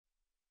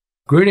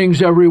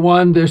Greetings,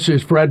 everyone. This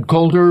is Fred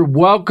Coulter.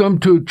 Welcome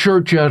to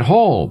Church at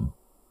Home.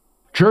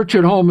 Church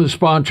at Home is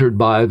sponsored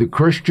by the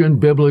Christian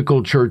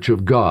Biblical Church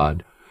of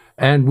God,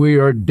 and we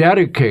are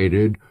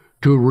dedicated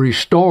to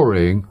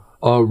restoring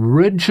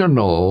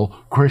original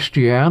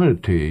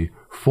Christianity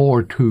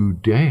for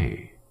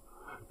today,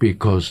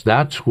 because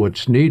that's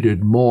what's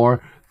needed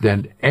more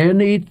than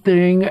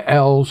anything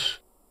else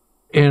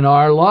in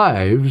our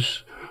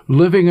lives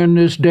living in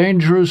this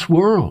dangerous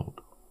world.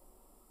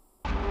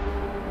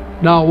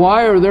 Now,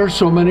 why are there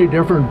so many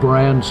different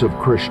brands of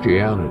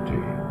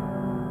Christianity?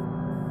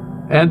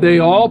 And they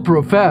all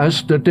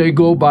profess that they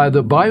go by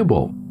the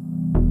Bible.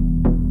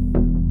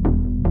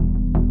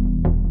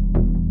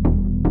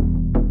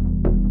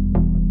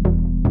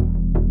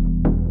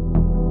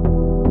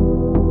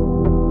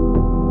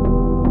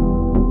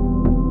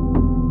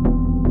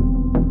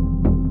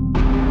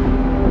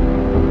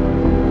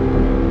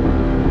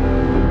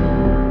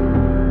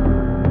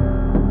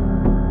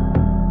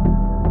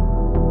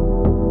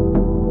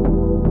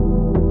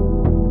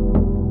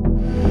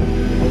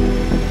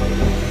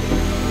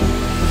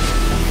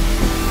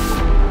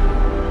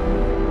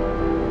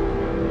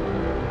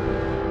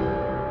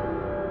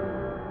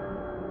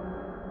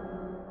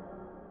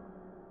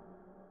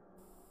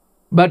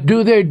 But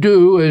do they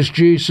do as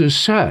Jesus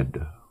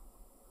said?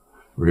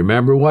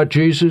 Remember what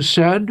Jesus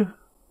said?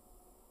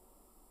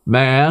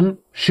 Man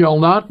shall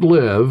not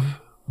live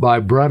by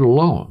bread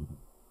alone,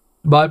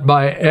 but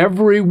by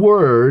every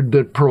word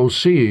that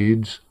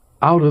proceeds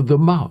out of the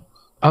mouth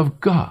of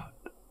God.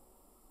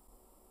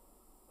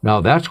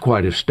 Now that's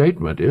quite a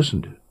statement,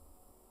 isn't it?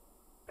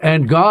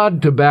 And God,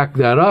 to back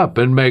that up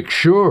and make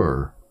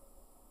sure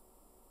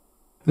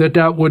that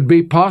that would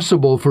be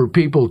possible for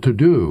people to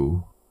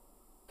do,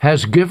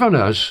 has given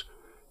us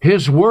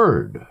His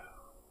Word.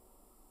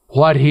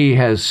 What He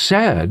has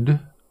said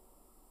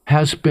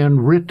has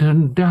been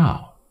written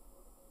down.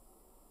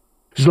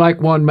 It's like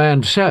one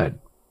man said,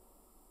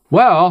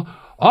 "Well,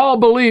 I'll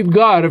believe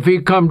God if He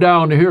come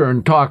down here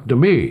and talk to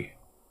me."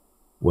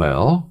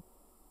 Well,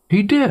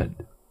 He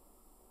did.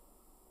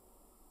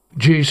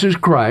 Jesus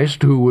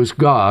Christ, who was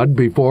God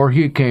before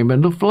He came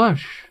in the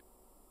flesh,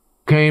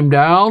 came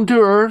down to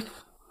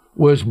earth,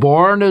 was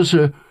born as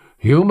a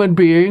human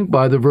being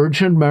by the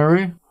Virgin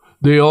Mary,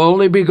 the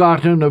only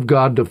begotten of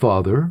God the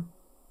Father.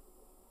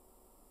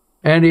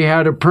 And He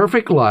had a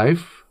perfect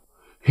life.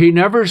 He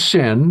never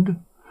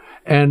sinned.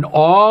 And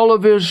all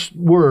of His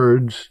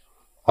words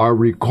are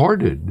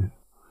recorded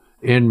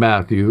in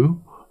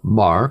Matthew,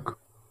 Mark,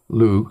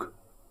 Luke,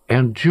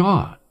 and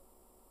John.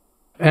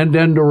 And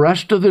then the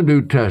rest of the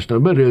New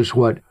Testament is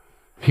what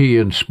He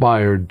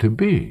inspired to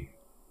be.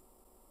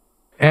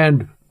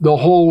 And the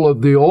whole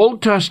of the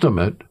Old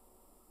Testament,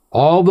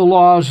 all the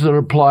laws that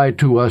apply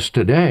to us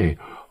today,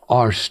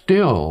 are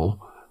still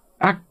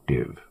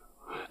active.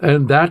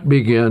 And that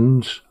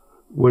begins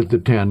with the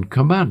Ten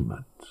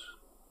Commandments.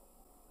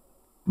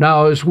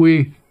 Now, as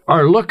we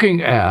are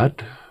looking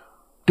at,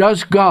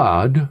 does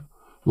God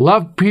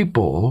love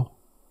people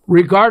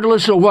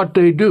regardless of what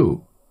they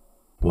do?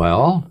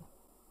 Well,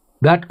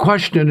 that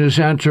question is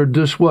answered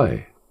this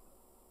way.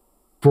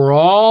 For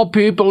all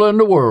people in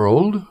the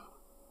world,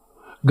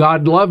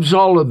 God loves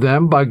all of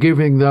them by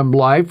giving them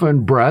life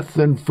and breath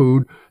and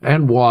food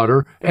and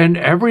water and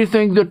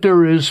everything that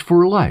there is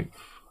for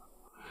life.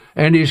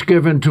 And He's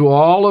given to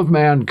all of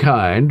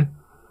mankind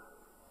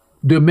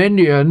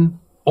dominion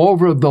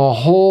over the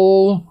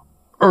whole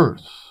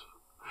earth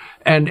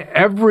and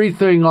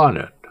everything on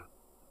it.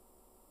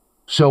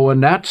 So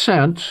in that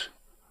sense,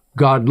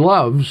 God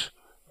loves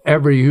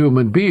every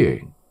human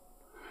being,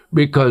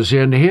 because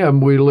in Him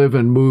we live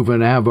and move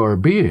and have our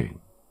being.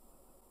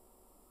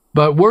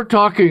 But we're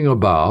talking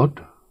about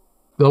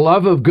the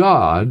love of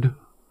God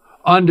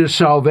unto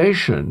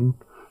salvation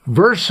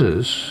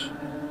versus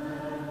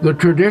the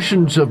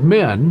traditions of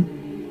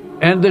men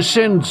and the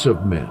sins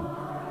of men.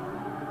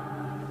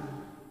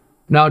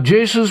 Now,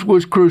 Jesus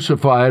was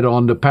crucified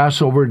on the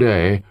Passover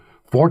day,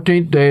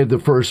 14th day of the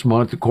first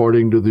month,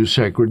 according to the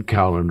sacred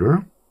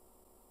calendar,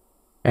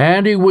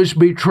 and He was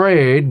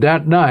betrayed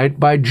that night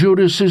by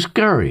Judas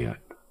Iscariot.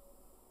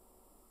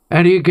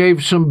 And He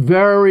gave some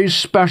very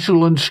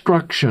special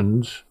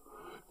instructions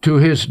to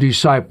His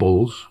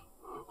disciples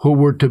who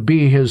were to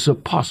be His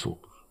apostles.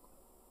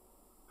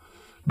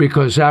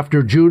 Because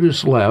after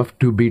Judas left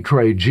to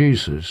betray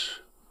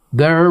Jesus,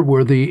 there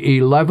were the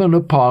 11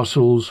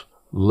 apostles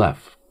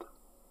left.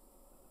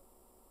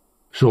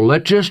 So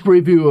let's just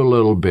review a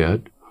little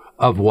bit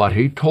of what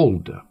He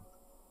told them.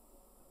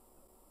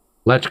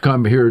 Let's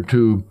come here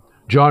to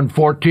John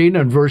 14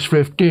 and verse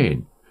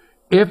 15.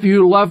 If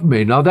you love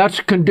me, now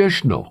that's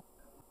conditional.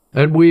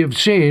 And we have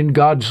seen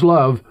God's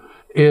love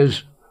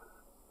is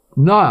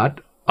not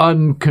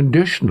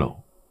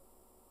unconditional.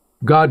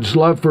 God's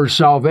love for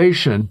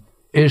salvation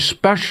is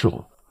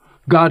special.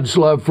 God's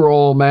love for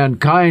all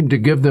mankind to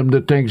give them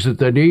the things that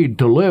they need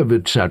to live,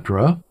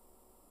 etc.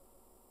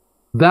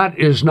 That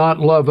is not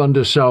love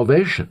unto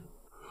salvation.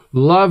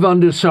 Love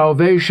unto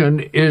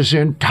salvation is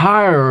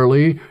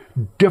entirely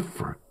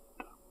different.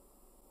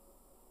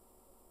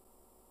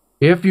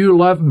 If you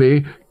love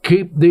me,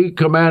 keep the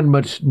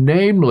commandments,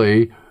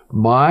 namely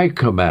my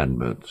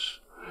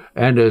commandments.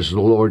 And as the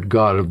Lord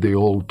God of the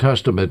Old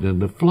Testament in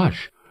the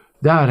flesh,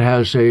 that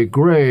has a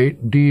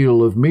great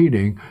deal of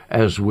meaning,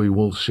 as we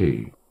will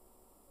see.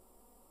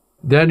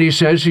 Then he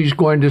says he's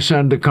going to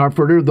send the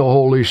Comforter, the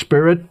Holy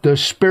Spirit, the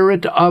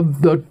Spirit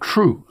of the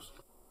truth.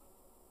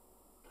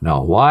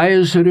 Now, why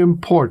is it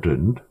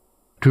important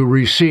to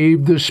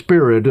receive the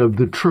Spirit of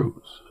the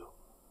truth?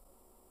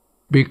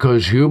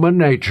 Because human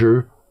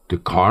nature, the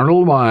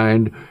carnal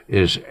mind,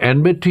 is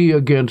enmity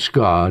against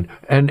God,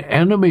 an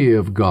enemy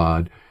of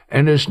God,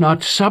 and is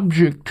not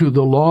subject to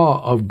the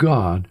law of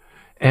God,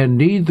 and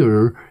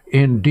neither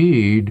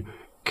indeed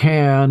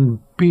can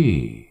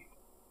be.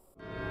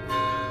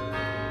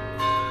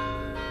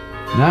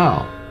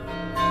 Now,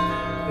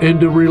 in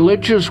the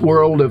religious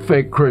world of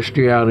fake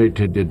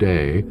Christianity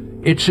today,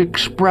 it's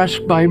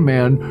expressed by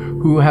men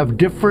who have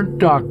different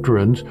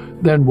doctrines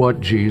than what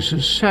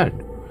Jesus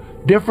said,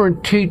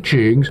 different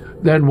teachings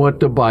than what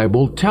the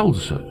Bible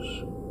tells us.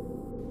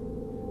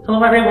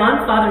 Hello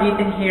everyone, Father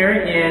Ethan here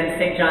in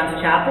St.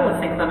 John's Chapel at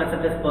St. Clement's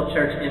Episcopal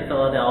Church in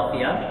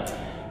Philadelphia.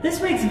 This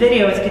week's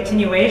video is a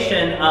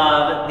continuation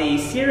of the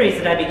series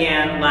that I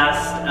began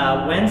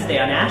last Wednesday,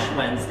 on Ash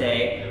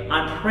Wednesday,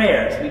 on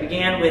prayers. We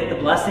began with the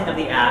blessing of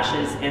the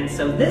ashes, and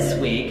so this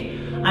week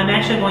I'm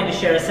actually going to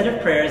share a set of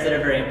prayers that are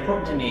very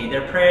important to me.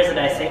 They're prayers that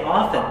I say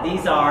often.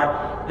 These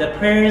are the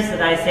prayers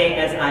that I say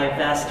as I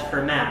vest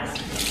for Mass.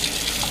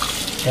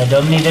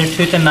 Domini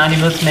virtutem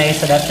animus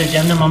meis ad apter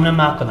gemnum omnem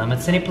maculum, et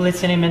sine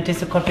politione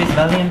mentis corpus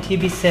valium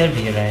tibi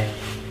servire.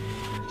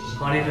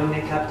 Bone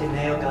Domine capte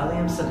meo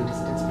gallium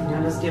salutis, et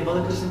spinalis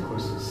diabolicus in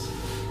cursus.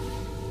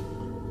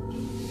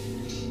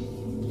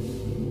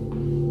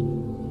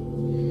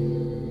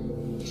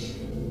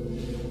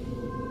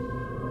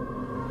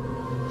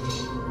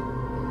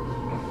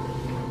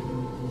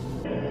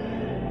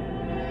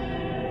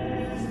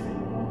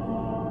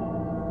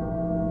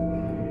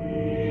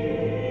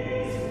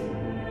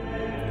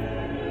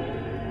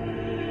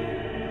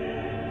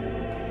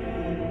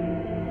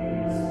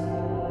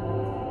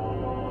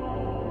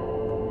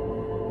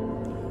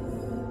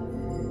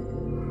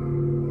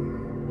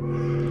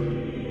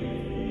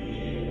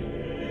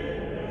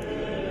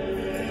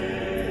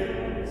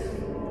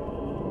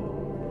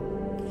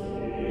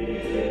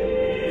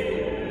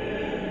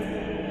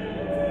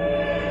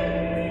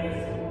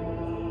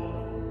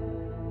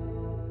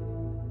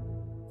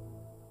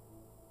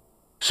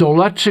 So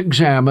let's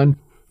examine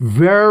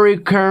very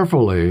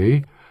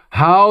carefully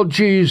how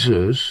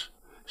Jesus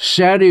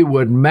said he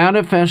would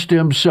manifest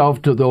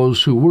himself to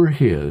those who were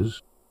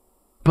his,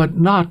 but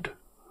not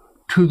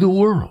to the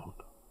world.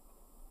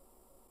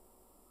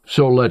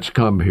 So let's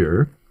come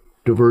here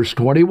to verse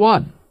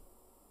 21.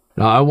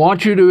 Now I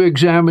want you to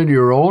examine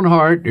your own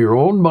heart, your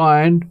own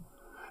mind,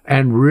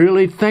 and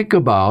really think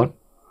about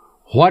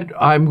what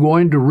I'm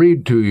going to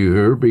read to you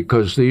here,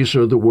 because these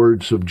are the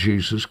words of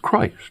Jesus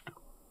Christ.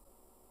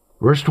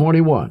 Verse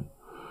 21,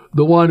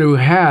 the one who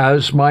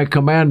has my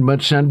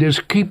commandments and is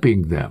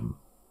keeping them,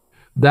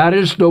 that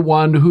is the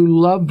one who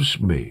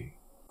loves me.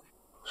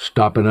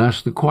 Stop and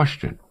ask the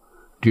question,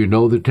 do you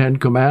know the 10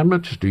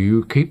 Commandments? Do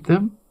you keep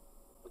them?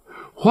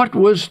 What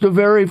was the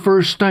very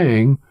first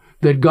thing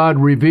that God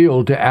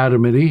revealed to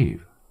Adam and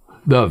Eve?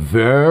 The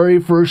very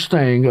first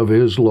thing of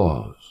his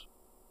laws.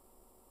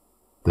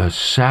 The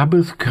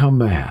Sabbath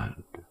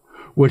command,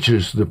 which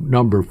is the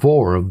number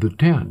 4 of the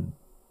 10.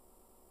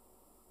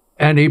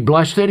 And he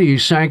blessed it, he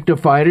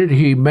sanctified it,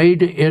 he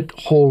made it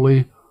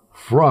holy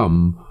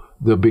from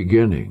the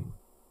beginning.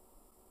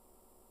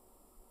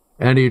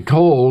 And he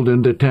told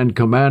in the 10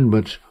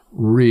 Commandments,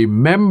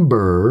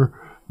 remember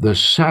the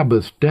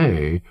Sabbath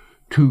day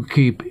to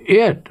keep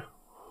it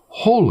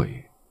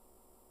holy.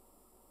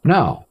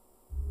 Now,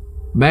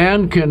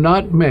 man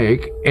cannot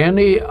make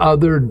any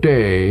other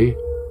day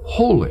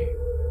holy.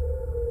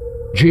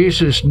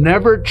 Jesus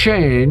never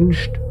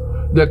changed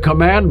the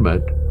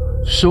commandment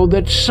so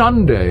that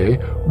Sunday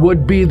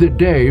would be the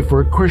day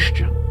for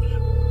Christians.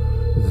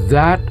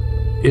 That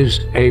is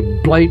a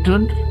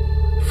blatant,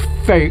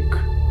 fake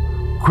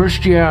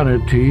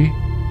Christianity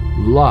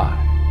lie.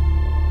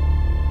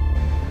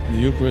 The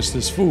Eucharist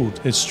is food.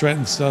 It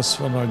strengthens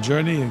us on our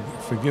journey. It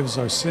forgives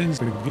our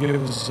sins.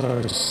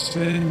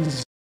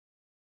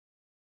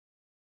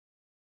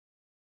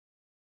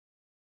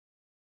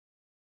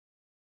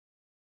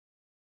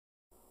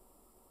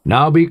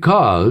 Now,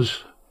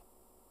 because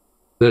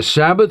the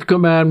Sabbath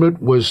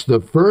commandment was the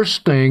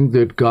first thing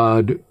that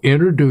God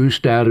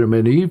introduced Adam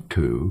and Eve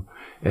to,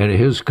 and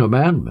his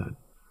commandment,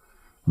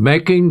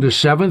 making the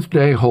seventh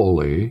day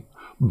holy,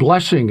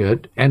 blessing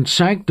it, and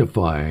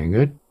sanctifying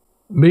it,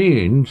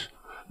 means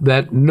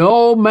that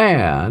no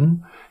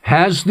man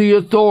has the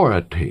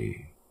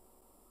authority,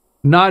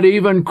 not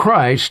even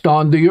Christ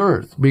on the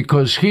earth,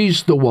 because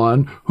he's the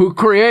one who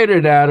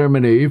created Adam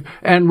and Eve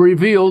and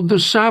revealed the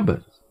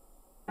Sabbath.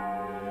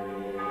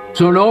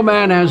 So no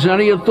man has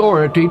any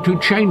authority to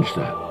change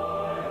that.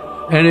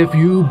 And if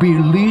you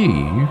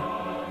believe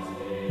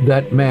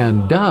that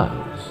man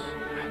does,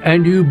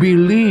 and you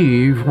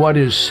believe what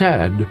is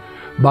said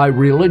by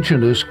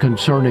religionists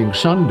concerning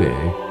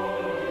Sunday,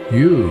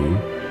 you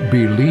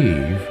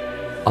believe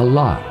a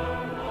lie.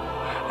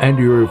 And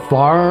you're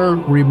far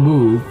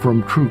removed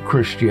from true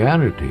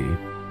Christianity,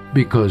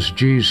 because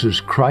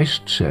Jesus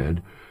Christ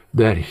said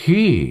that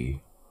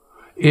He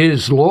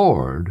is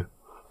Lord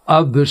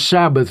of the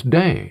Sabbath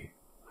day,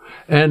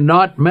 and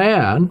not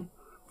man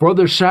for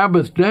the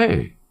Sabbath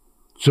day.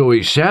 So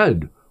He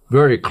said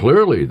very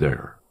clearly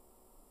there,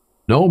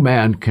 no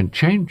man can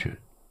change it.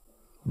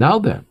 Now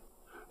then,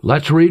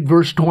 let's read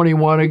verse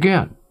 21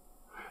 again,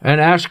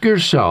 and ask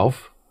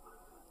yourself,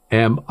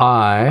 am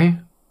I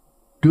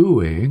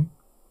doing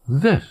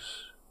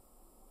this?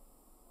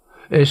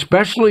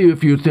 Especially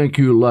if you think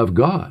you love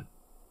God.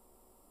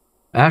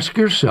 Ask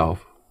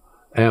yourself,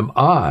 am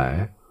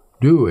I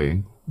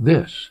doing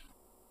this?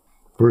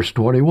 Verse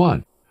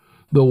 21,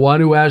 the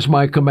one who has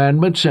my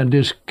commandments and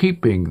is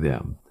keeping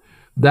them,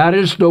 that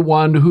is the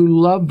one who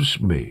loves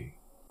me.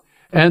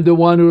 And the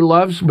one who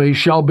loves me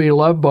shall be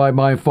loved by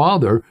my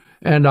Father,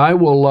 and I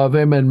will love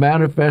him and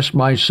manifest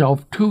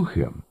myself to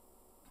him.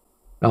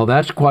 Now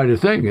that's quite a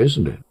thing,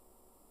 isn't it?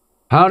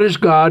 How does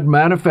God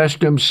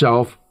manifest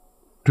himself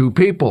to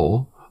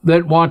people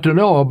that want to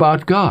know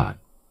about God?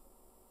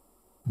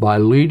 By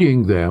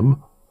leading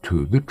them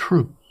to the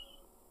truth.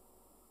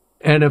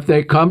 And if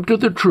they come to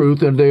the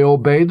truth and they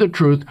obey the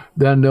truth,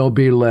 then they'll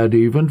be led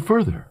even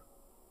further.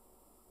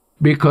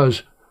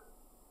 Because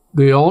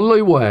the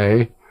only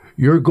way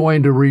you're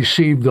going to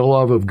receive the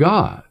love of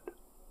God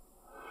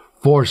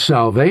for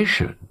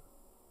salvation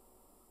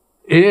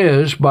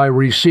is by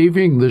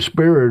receiving the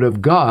Spirit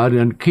of God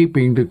and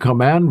keeping the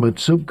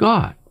commandments of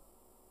God.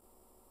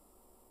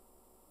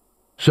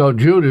 So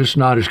Judas,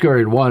 not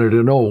Iscariot, wanted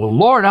to know, well,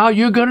 Lord, how are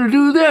you going to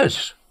do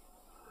this?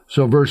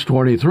 So verse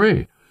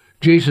 23,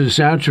 Jesus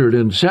answered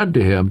and said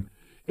to him,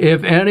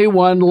 if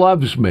anyone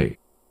loves me.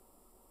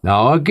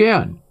 Now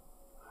again,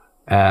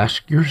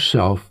 ask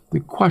yourself the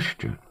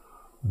question,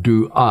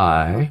 do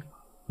I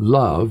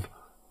love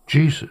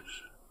Jesus?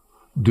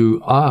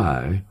 Do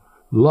I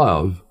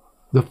love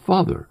the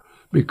Father?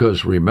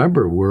 Because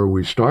remember where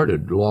we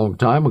started a long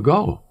time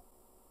ago.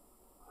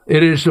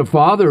 It is the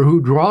Father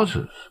who draws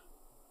us.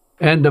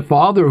 And the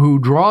Father who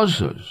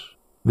draws us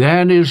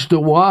then is the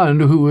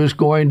one who is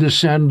going to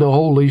send the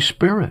Holy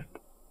Spirit.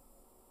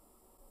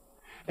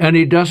 And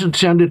He doesn't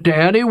send it to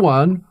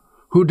anyone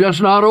who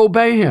does not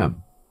obey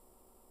Him.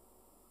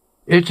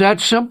 It's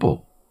that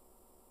simple.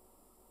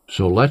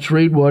 So let's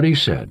read what He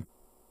said.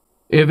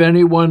 If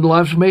anyone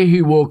loves me,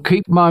 he will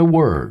keep my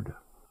word.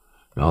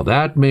 Now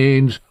that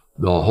means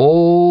the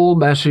whole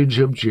message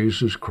of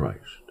Jesus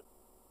Christ.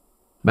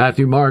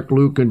 Matthew, Mark,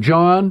 Luke, and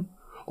John,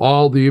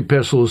 all the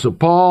epistles of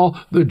Paul,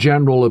 the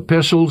general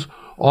epistles,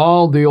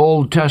 all the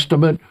Old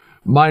Testament,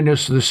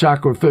 minus the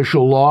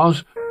sacrificial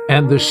laws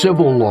and the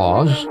civil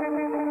laws,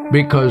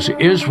 because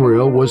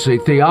Israel was a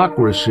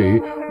theocracy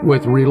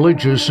with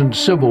religious and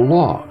civil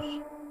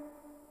laws.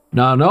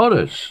 Now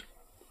notice,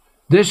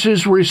 this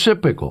is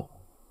reciprocal.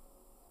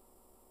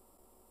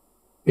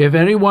 If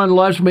anyone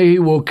loves me, he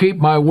will keep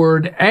my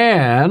word,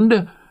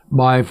 and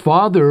my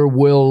Father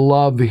will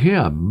love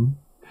him,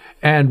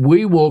 and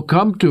we will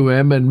come to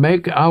him and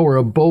make our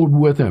abode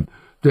with him.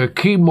 The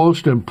key,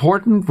 most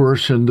important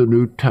verse in the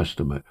New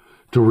Testament.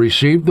 To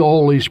receive the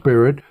Holy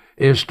Spirit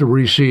is to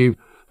receive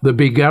the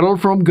begotten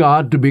from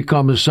God, to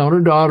become a son or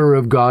daughter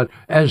of God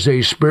as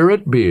a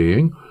spirit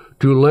being,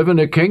 to live in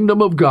the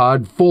kingdom of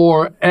God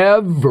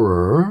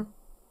forever.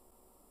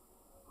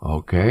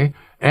 Okay?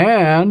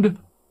 And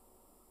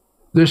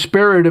the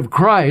Spirit of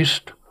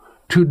Christ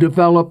to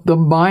develop the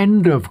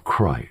mind of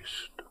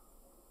Christ.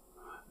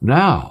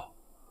 Now,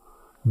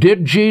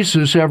 did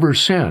Jesus ever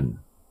sin?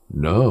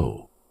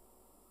 No.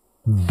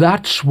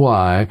 That's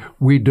why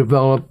we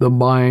develop the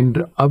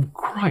mind of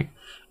Christ.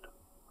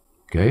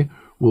 Okay?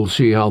 We'll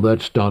see how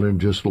that's done in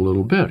just a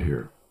little bit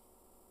here.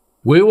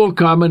 We will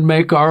come and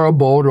make our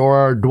abode or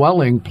our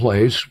dwelling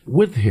place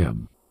with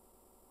him.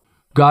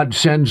 God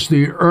sends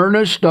the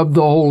earnest of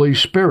the Holy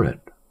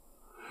Spirit.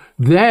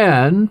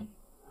 Then,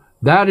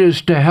 that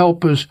is to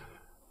help us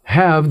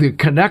have the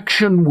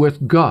connection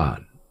with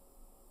God.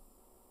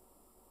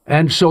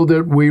 And so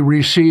that we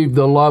receive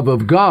the love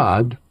of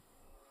God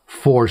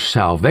for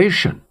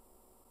salvation.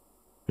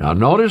 Now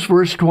notice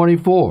verse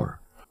 24.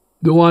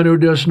 The one who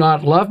does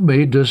not love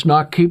me does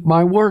not keep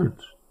my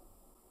words.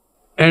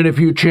 And if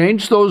you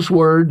change those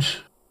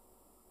words,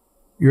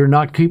 you're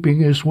not keeping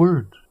his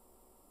words.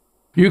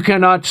 You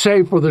cannot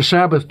say for the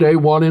Sabbath day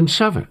 1 and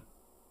 7.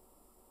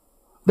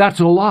 That's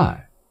a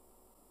lie.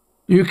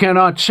 You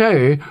cannot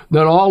say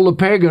that all the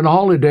pagan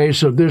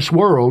holidays of this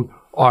world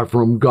are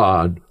from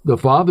God, the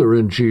Father,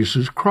 and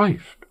Jesus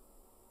Christ.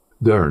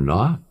 They're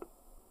not.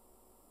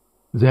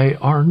 They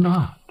are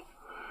not.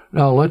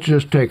 Now let's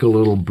just take a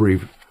little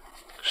brief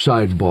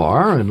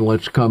sidebar and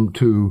let's come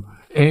to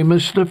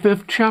Amos, the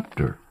 5th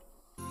chapter.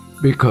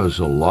 Because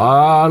a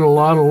lot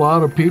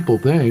of people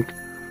think,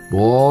 boy,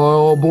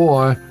 oh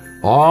boy,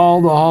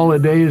 all the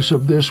holidays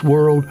of this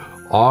world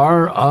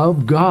are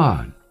of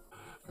God.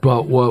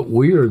 But what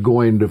we are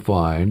going to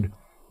find,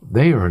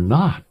 they are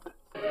not.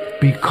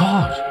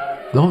 Because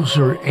those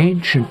are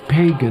ancient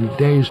pagan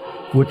days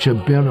which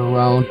have been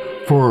around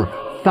for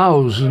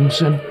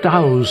thousands and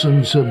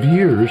thousands of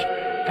years,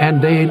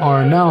 and they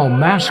are now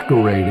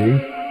masquerading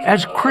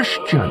as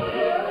Christian.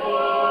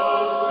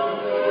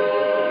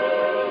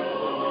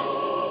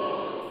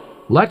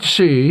 Let's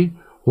see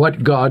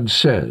what God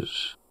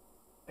says.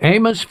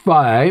 Amos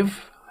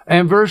 5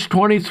 and verse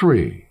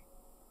 23.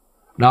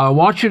 Now I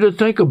want you to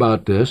think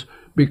about this,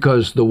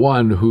 because the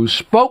one who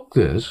spoke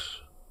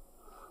this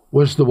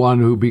was the one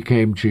who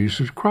became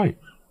Jesus Christ.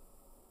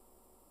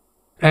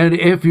 And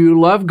if you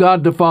love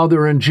God the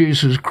Father and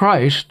Jesus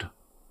Christ,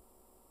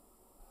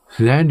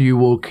 then you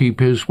will keep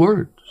his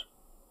words.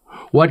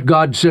 What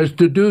God says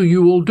to do,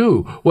 you will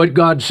do. What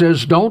God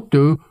says don't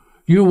do,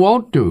 you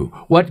won't do.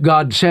 What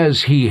God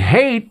says he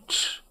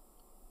hates,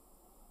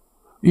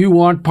 you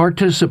won't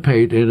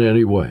participate in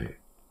any way.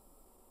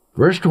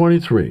 Verse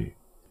 23,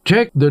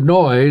 take the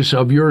noise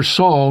of your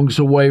songs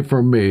away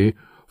from me,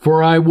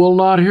 for I will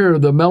not hear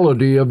the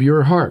melody of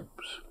your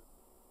harps.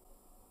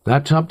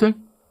 That something?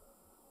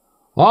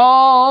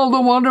 All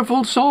the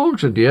wonderful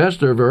songs, and yes,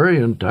 they're very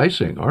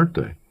enticing, aren't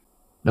they?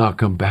 Now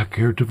come back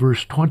here to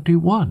verse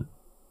 21.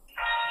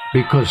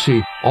 Because,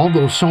 see, all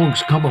those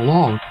songs come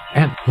along,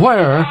 and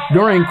where,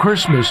 during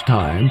Christmas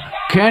time,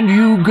 can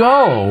you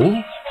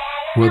go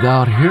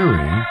without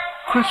hearing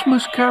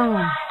Christmas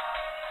carols?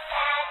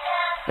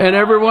 And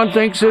everyone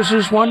thinks this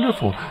is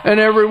wonderful, and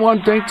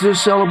everyone thinks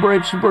this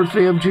celebrates the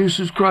birthday of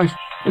Jesus Christ,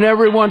 and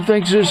everyone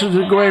thinks this is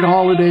a great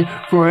holiday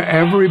for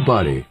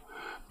everybody.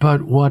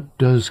 But what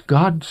does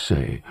God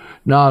say?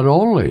 Not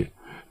only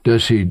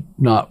does he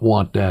not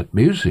want that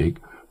music,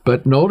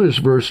 but notice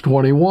verse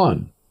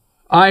 21.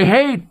 I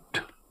hate.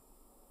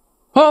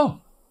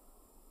 Oh,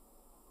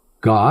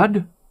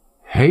 God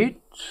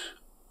hates?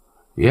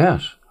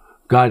 Yes,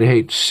 God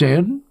hates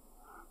sin.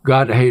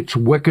 God hates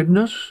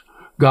wickedness.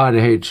 God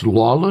hates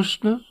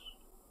lawlessness.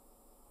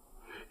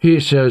 He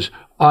says,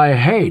 I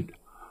hate,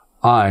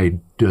 I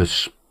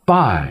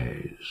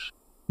despise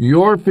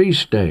your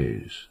feast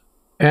days,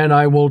 and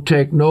I will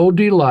take no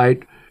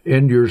delight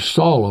in your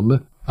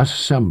solemn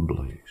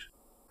assemblies.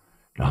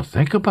 Now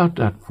think about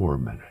that for a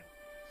minute.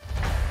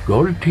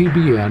 Go to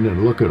TBN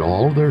and look at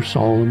all their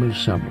solemn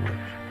assemblies.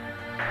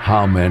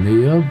 How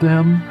many of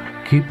them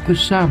keep the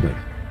Sabbath?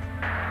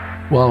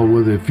 Well,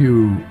 with a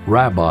few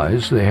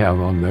rabbis they have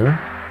on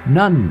there,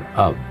 none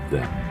of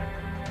them.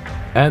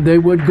 And they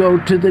would go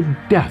to the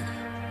death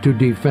to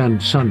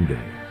defend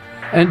Sunday.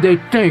 And they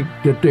think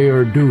that they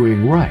are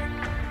doing right.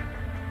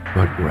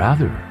 But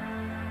rather,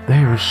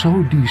 they are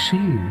so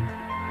deceived,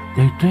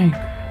 they think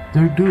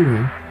they're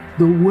doing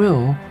the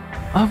will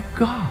of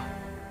God.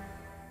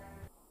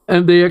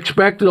 And they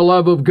expect the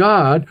love of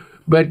God,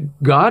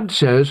 but God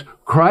says,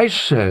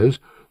 Christ says,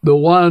 the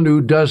one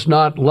who does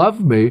not love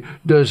me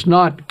does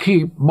not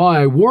keep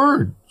my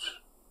words.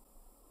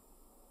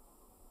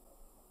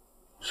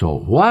 So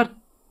what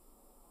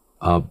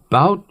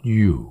about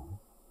you?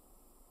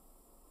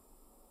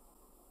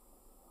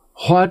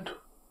 What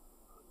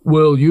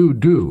will you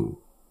do?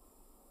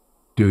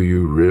 Do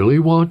you really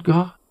want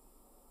God?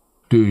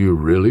 Do you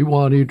really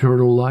want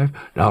eternal life?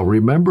 Now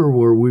remember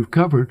where we've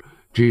covered,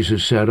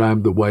 Jesus said,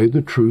 I'm the way,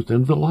 the truth,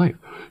 and the life.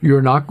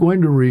 You're not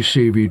going to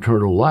receive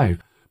eternal life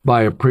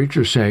by a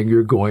preacher saying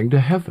you're going to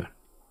heaven,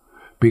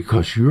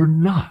 because you're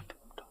not.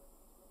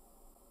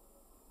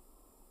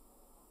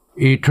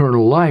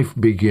 Eternal life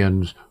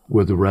begins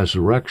with the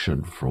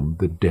resurrection from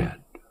the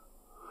dead,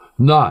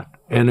 not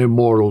an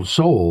immortal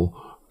soul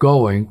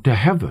going to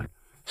heaven.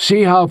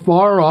 See how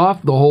far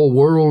off the whole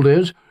world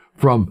is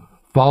from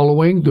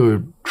following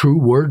the true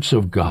words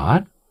of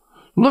God?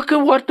 Look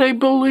at what they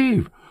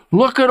believe.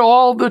 Look at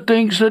all the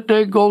things that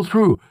they go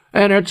through,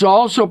 and it's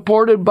all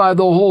supported by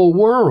the whole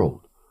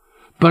world.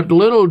 But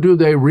little do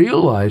they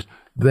realize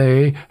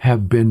they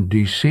have been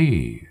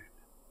deceived,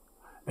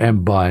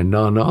 and by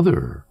none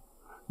other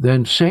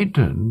than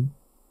Satan,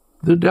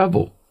 the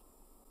devil.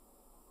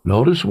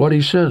 Notice what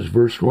he says,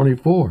 verse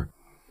 24.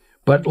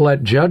 But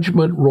let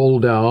judgment roll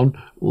down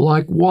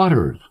like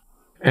waters,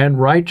 and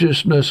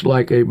righteousness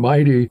like a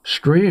mighty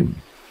stream,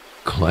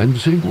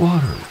 cleansing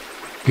water,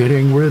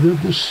 getting rid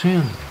of the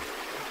sin,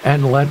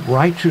 and let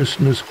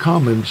righteousness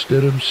come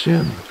instead of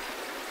sin.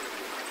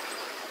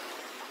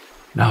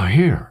 Now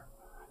here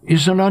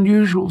is an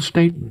unusual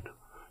statement.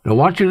 Now I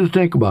want you to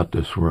think about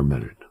this for a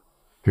minute.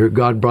 Here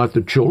God brought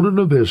the children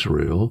of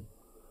Israel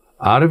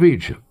out of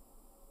Egypt.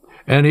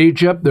 In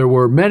Egypt there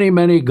were many,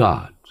 many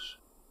gods.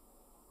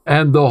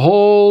 And the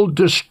whole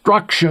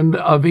destruction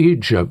of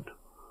Egypt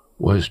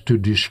was to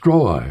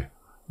destroy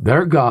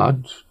their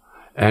gods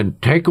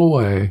and take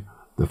away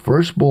the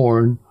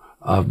firstborn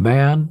of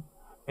man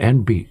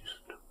and beast,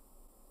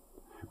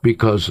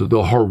 because of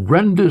the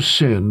horrendous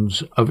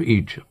sins of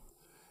Egypt.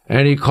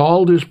 And he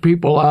called his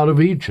people out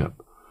of Egypt.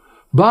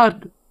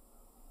 But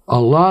a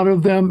lot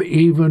of them,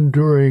 even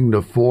during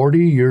the 40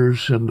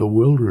 years in the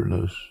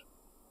wilderness,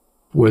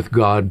 with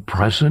God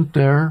present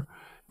there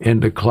in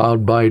the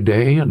cloud by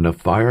day and the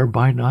fire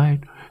by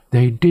night,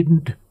 they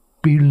didn't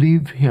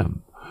believe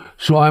him.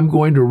 So I'm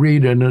going to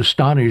read an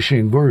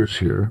astonishing verse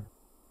here.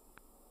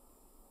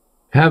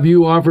 Have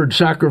you offered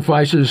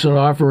sacrifices and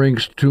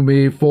offerings to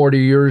me 40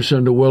 years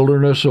in the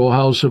wilderness, O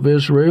house of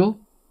Israel?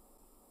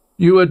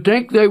 You would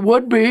think they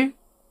would be,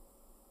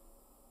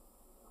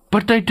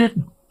 but they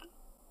didn't.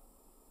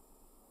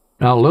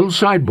 Now, a little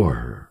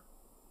sidebar here.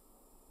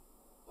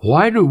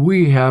 Why do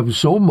we have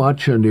so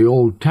much in the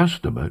Old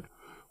Testament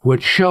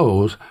which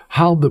shows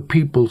how the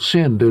people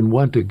sinned and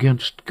went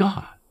against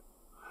God?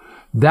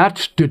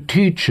 That's to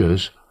teach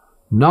us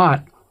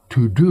not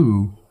to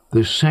do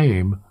the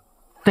same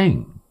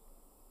thing.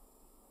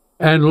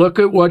 And look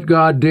at what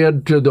God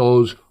did to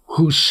those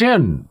who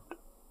sinned.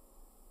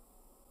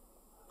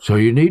 So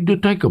you need to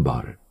think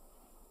about it.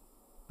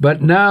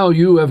 But now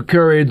you have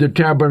carried the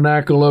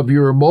tabernacle of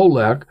your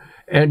Molech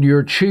and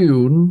your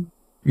Chiun,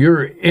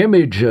 your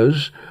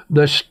images,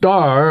 the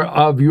star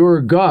of your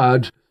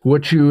gods,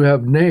 which you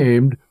have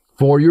named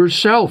for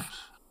yourselves.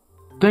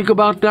 Think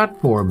about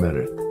that for a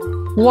minute.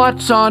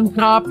 What's on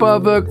top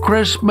of a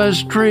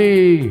Christmas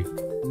tree?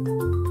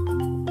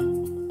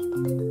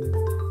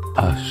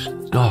 A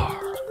star.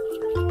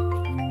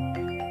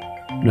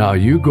 Now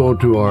you go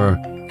to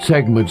our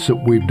segments that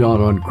we've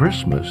done on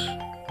Christmas,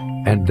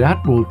 and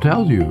that will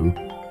tell you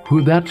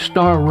who that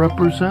star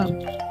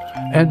represents.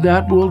 And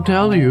that will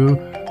tell you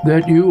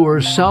that you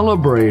are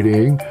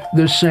celebrating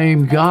the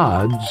same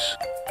gods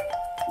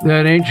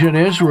that ancient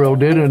Israel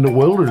did in the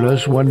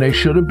wilderness when they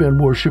should have been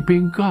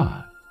worshiping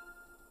God.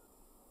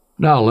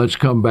 Now let's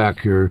come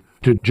back here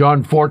to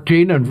John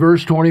 14 and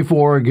verse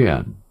 24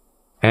 again.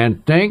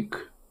 And think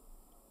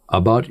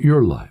about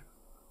your life.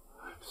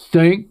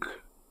 Think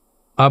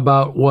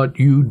about what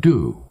you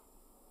do.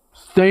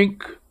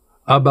 Think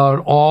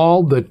about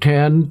all the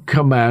 10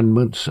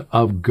 commandments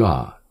of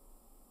God.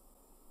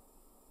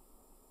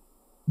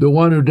 The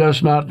one who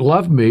does not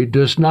love me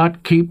does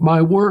not keep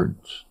my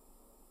words.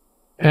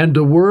 And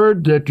the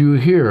word that you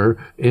hear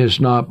is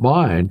not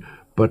mine,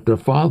 but the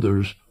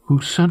Father's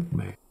who sent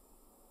me.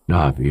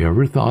 Now, have you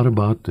ever thought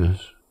about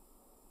this?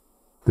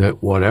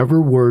 That whatever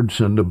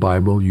words in the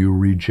Bible you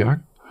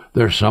reject,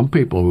 there's some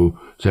people who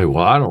say,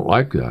 well, I don't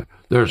like that.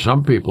 There's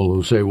some people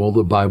who say, well,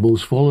 the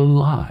Bible's full of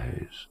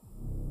lies.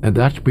 And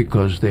that's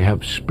because they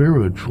have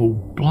spiritual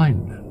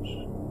blindness.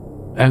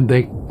 And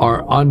they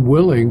are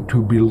unwilling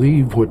to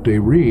believe what they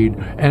read,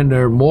 and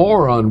they're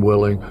more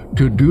unwilling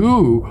to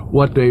do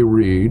what they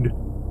read.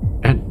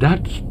 And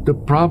that's the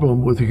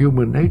problem with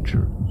human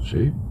nature,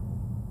 see?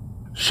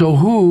 So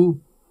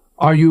who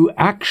are you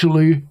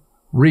actually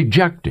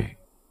rejecting?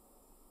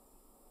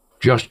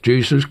 Just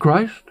Jesus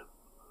Christ?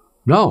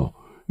 No,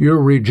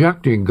 you're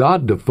rejecting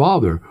God the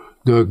Father,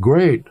 the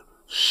great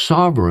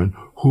sovereign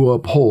who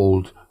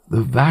upholds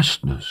the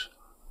vastness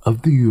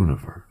of the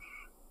universe.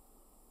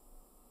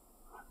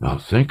 Now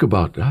think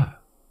about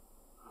that.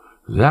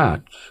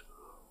 That's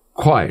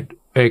quite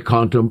a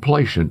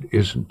contemplation,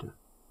 isn't it?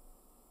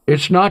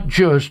 It's not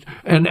just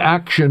an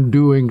action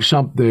doing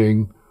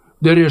something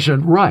that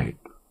isn't right.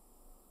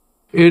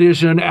 It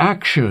is an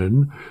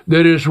action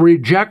that is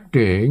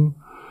rejecting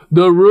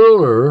the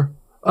ruler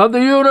of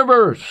the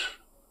universe.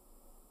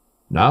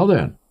 Now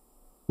then,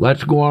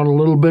 let's go on a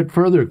little bit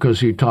further because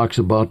he talks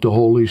about the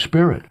Holy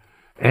Spirit.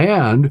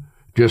 And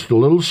just a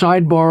little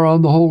sidebar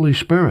on the Holy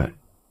Spirit.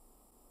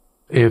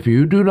 If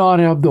you do not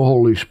have the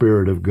Holy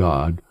Spirit of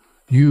God,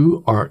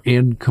 you are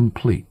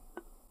incomplete.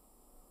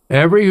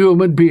 Every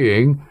human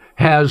being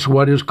has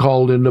what is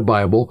called in the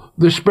Bible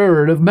the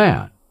spirit of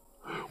man,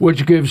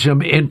 which gives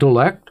him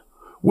intellect,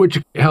 which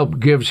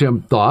gives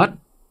him thought,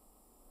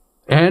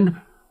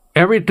 and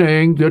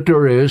everything that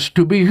there is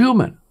to be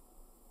human.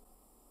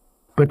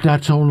 But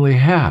that's only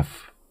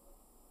half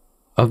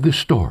of the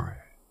story.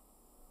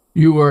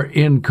 You are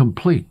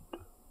incomplete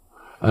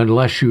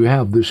unless you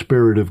have the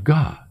Spirit of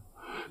God,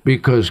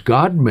 because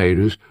God made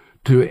us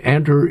to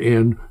enter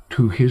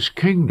into His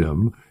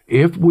kingdom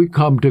if we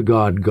come to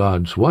God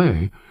God's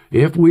way,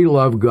 if we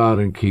love God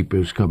and keep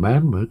His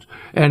commandments,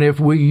 and if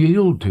we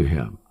yield to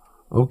Him.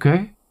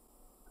 Okay?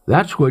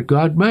 That's what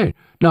God made.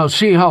 Now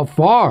see how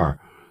far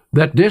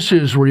that this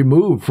is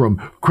removed from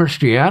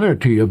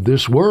Christianity of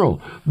this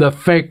world, the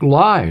fake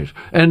lies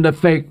and the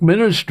fake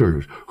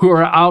ministers who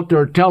are out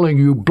there telling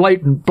you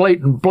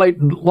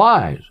blatant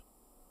lies.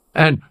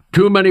 And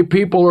too many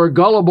people are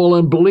gullible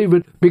and believe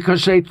it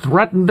because they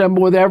threaten them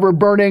with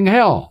ever-burning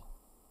hell.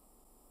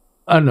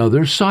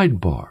 Another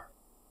sidebar.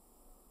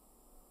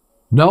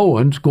 No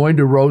one's going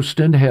to roast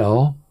in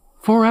hell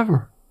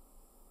forever.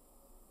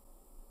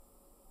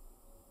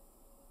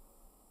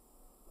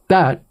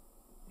 That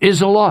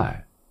is a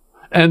lie.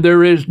 And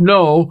there is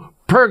no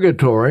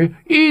purgatory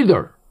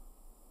either.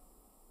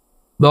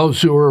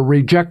 Those who are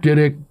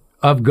rejected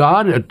of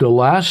God at the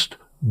last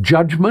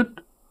judgment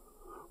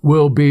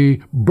will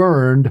be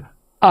burned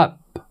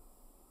up,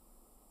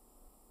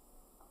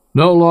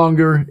 no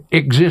longer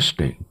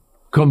existing,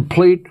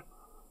 complete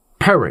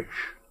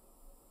perish.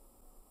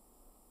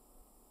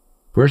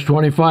 Verse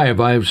 25,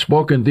 I have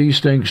spoken these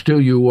things to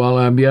you while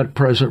I am yet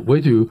present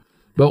with you,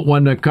 but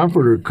when the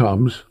Comforter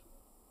comes,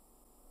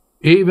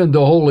 even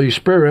the Holy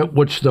Spirit,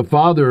 which the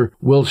Father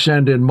will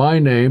send in my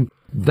name,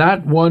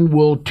 that one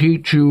will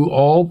teach you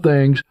all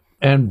things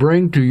and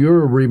bring to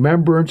your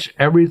remembrance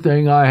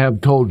everything I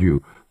have told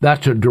you.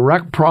 That's a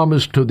direct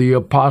promise to the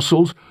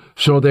apostles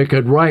so they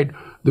could write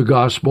the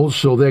Gospels,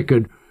 so they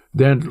could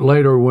then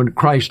later, when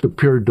Christ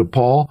appeared to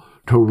Paul,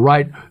 to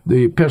write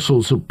the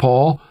epistles of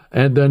Paul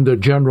and then the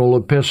general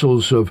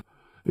epistles of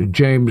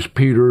James,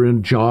 Peter,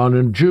 and John,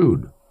 and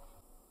Jude.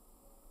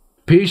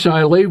 Peace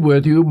I leave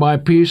with you, my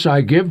peace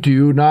I give to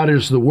you, not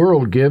as the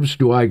world gives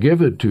do I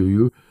give it to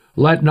you.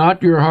 Let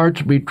not your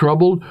hearts be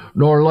troubled,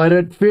 nor let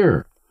it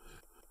fear.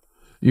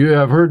 You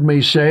have heard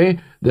me say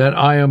that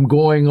I am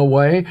going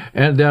away,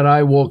 and that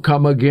I will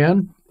come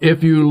again.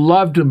 If you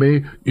loved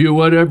me, you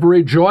would have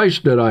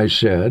rejoiced that I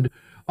said,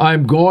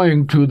 I'm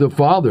going to the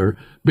Father,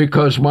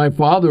 because my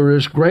Father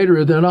is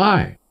greater than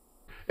I.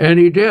 And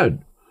he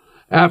did.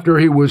 After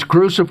he was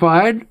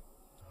crucified,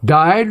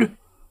 died,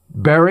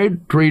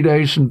 buried 3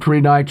 days and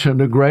 3 nights in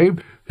the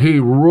grave, he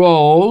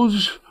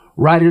rose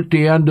right at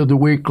the end of the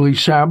weekly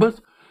Sabbath,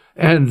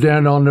 and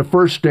then on the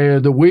first day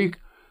of the week,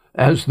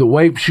 as the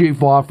wave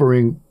sheaf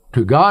offering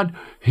to God,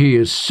 he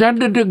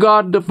ascended to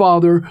God the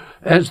Father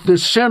as the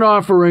sin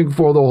offering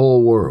for the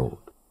whole world.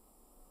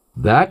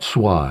 That's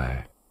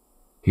why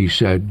he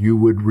said you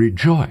would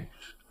rejoice.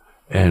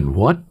 And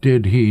what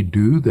did he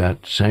do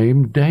that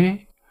same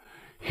day?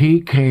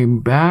 He came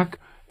back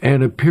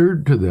and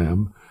appeared to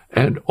them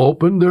and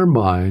opened their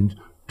minds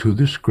to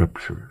the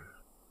Scriptures,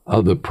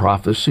 of the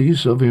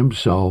prophecies of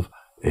himself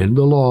in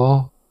the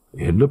law,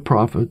 in the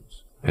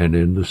prophets, and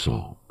in the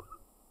Psalms.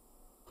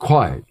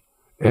 Quite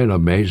an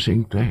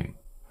amazing thing.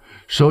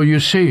 So you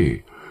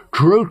see,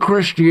 true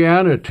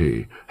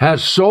Christianity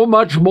has so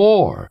much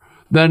more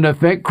than the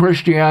fake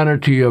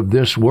Christianity of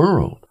this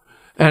world.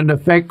 And the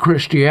fake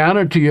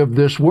Christianity of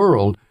this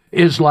world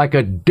is like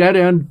a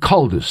dead-end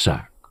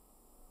cul-de-sac.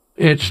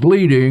 It's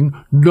leading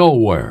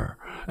nowhere.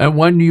 And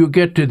when you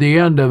get to the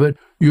end of it,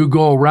 you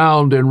go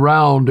round and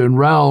round and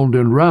round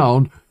and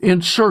round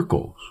in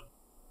circles.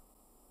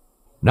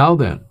 Now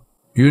then,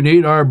 you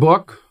need our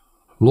book,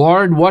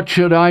 Lord, What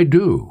Should I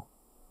Do?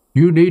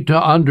 You need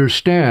to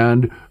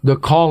understand the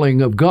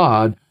calling of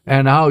God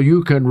and how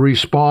you can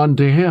respond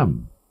to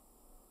him.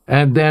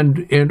 And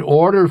then in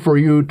order for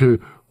you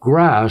to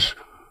grasp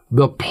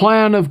the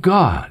plan of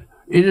God,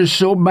 it is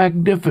so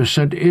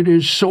magnificent, it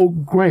is so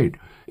great,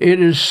 it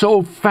is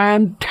so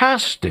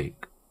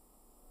fantastic,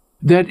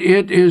 that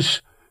it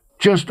is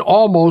just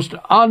almost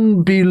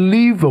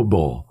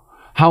unbelievable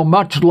how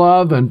much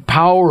love and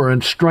power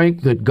and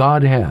strength that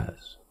God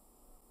has.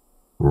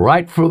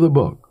 Write for the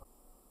book.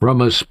 From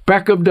a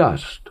speck of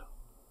dust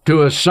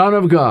to a son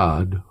of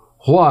God,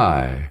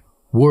 why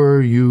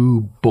were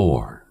you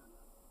born?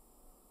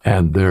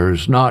 And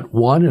there's not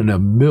one in a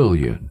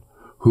million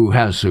who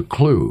has a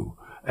clue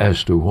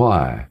as to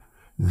why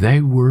they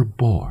were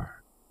born.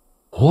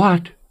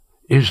 What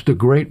is the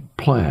great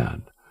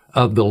plan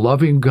of the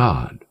loving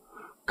God,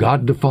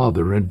 God the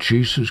Father and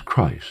Jesus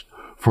Christ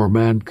for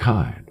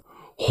mankind?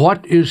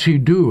 What is he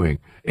doing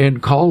in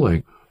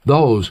calling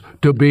those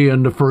to be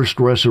in the first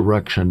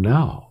resurrection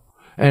now?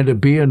 And to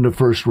be in the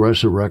first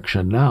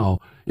resurrection now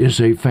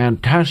is a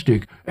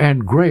fantastic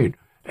and great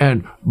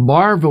and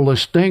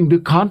marvelous thing to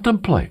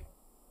contemplate.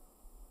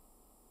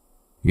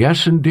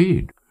 Yes,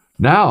 indeed.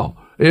 Now,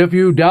 if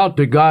you doubt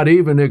that God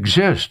even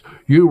exists,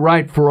 you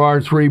write for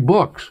our 3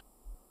 books.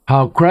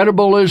 How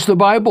credible is the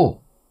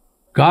Bible?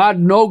 God,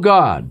 no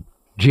God.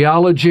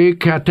 Geology,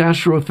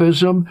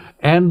 Catastrophism,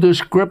 and the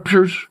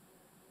Scriptures.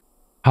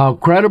 How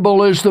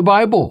credible is the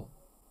Bible?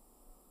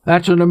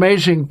 That's an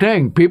amazing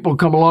thing. People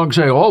come along and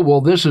say, oh,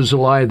 well, this is a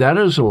lie, that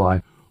is a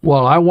lie.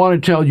 Well, I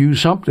want to tell you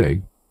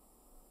something.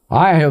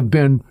 I have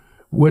been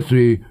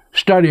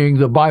studying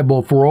the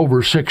Bible for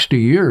over 60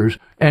 years,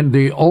 and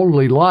the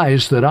only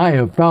lies that I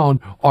have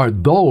found are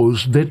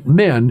those that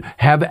men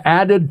have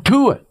added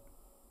to it.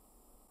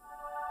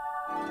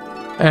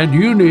 And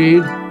you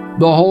need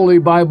the Holy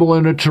Bible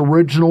in its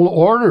original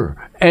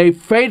order, a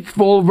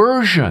faithful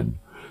version.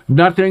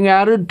 Nothing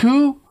added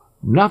to,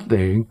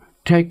 nothing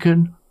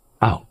taken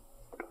out.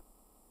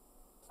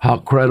 How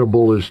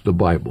credible is the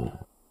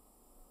Bible?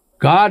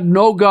 God,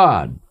 no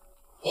God.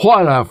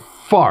 What a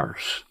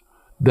farce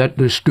that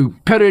the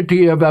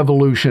stupidity of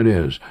evolution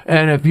is.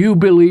 And if you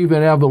believe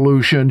in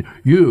evolution,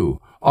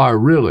 you are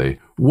really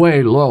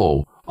way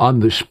low on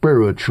the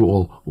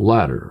spiritual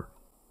ladder.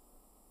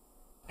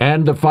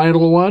 And the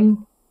final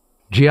one,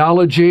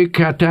 geology,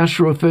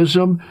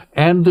 catastrophism,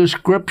 and the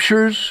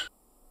Scriptures.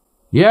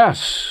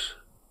 Yes,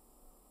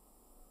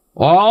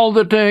 all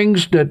the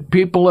things that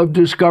people have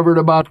discovered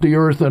about the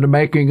earth and the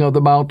making of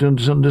the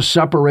mountains and the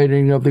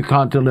separating of the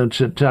continents,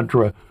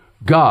 etc.,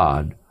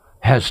 God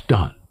has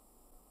done.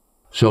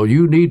 So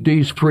you need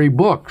these 3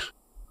 books.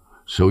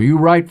 So you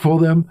write for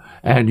them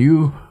and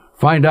you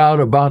find out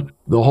about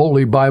the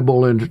Holy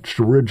Bible in its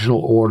original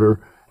order,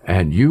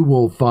 and you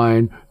will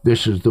find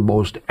this is the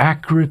most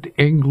accurate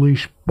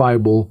English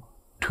Bible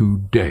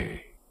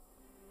today.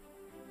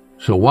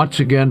 So once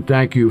again,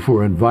 thank you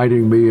for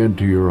inviting me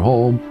into your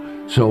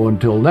home. So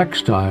until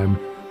next time,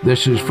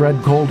 this is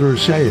Fred Coulter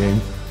saying,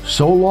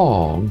 so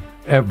long,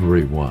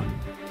 everyone.